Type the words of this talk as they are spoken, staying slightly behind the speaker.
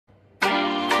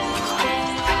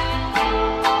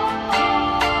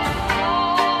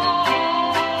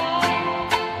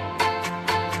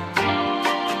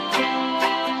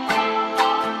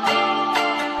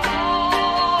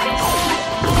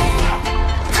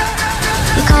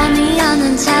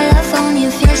on telephone, you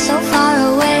feel so far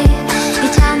away. You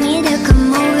tell me to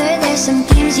come over, there's some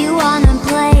games you wanna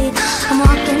play. I'm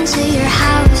walking to your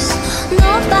house,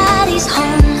 nobody's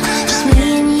home, just me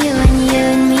and you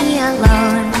and me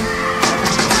alone.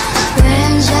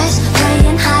 We're just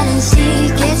playing hide and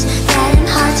seek, it's getting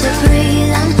hard to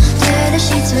breathe under the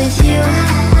sheets with you.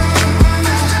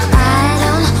 I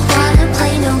don't wanna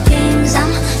play no games,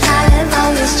 I'm tired of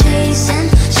always chasing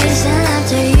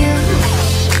after you.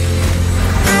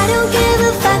 I don't give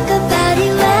a fuck about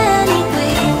you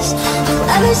anyways.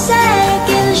 Whoever said I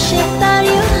give a shit about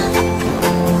you?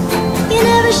 You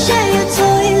never share your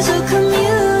toys or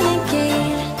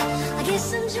communicate. I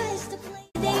guess I'm just a play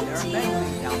date to you.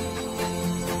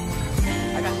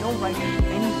 I got no right to do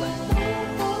any less.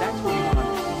 That's what you don't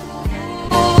understand.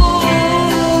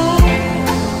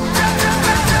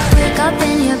 Wake up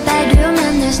in your bedroom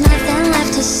and there's nothing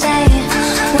left to say.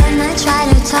 When I try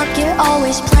to talk, you're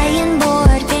always playing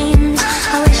board games.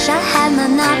 I wish I had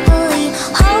Monopoly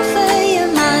over your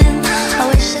mind. I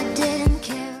wish I didn't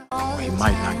care. He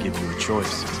might not give you a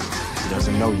choice. He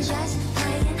doesn't know you.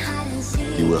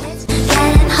 He will.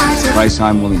 Price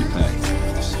I'm willing to pay.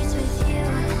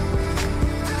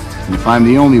 And if I'm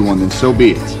the only one, then so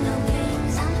be it.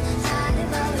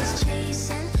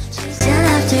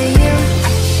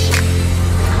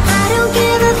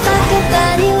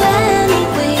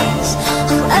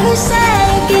 Whoever said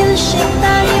I give a shit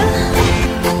about you?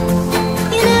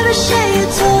 You never share your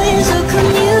toys or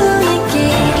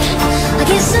communicate. I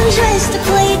guess I'm just a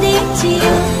play date to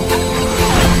you.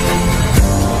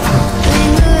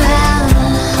 Ring around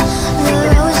the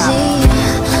rosy.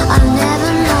 I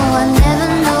never know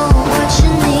what you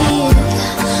need.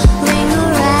 Ring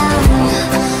around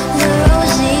the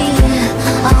rosy.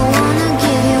 I wanna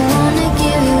give you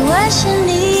what you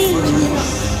need.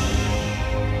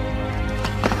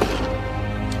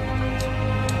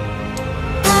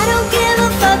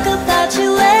 About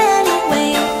you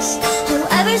anyways.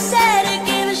 Whoever said I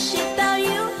gave a shit about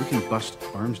you? We can bust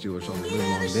arms dealers on a really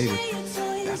long day, but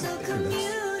that's illegal.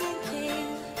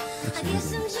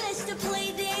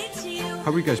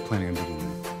 How are you guys planning on doing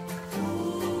it?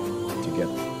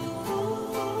 Together.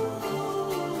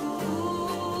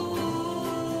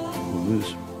 We'll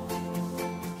lose.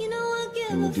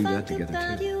 And we'll do that together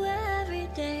too.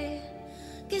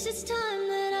 Guess it's time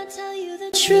that I tell you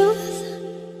the truth.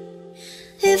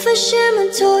 If I share my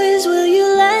toys, will you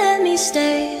let me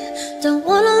stay? Don't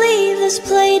wanna leave this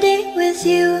play date with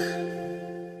you.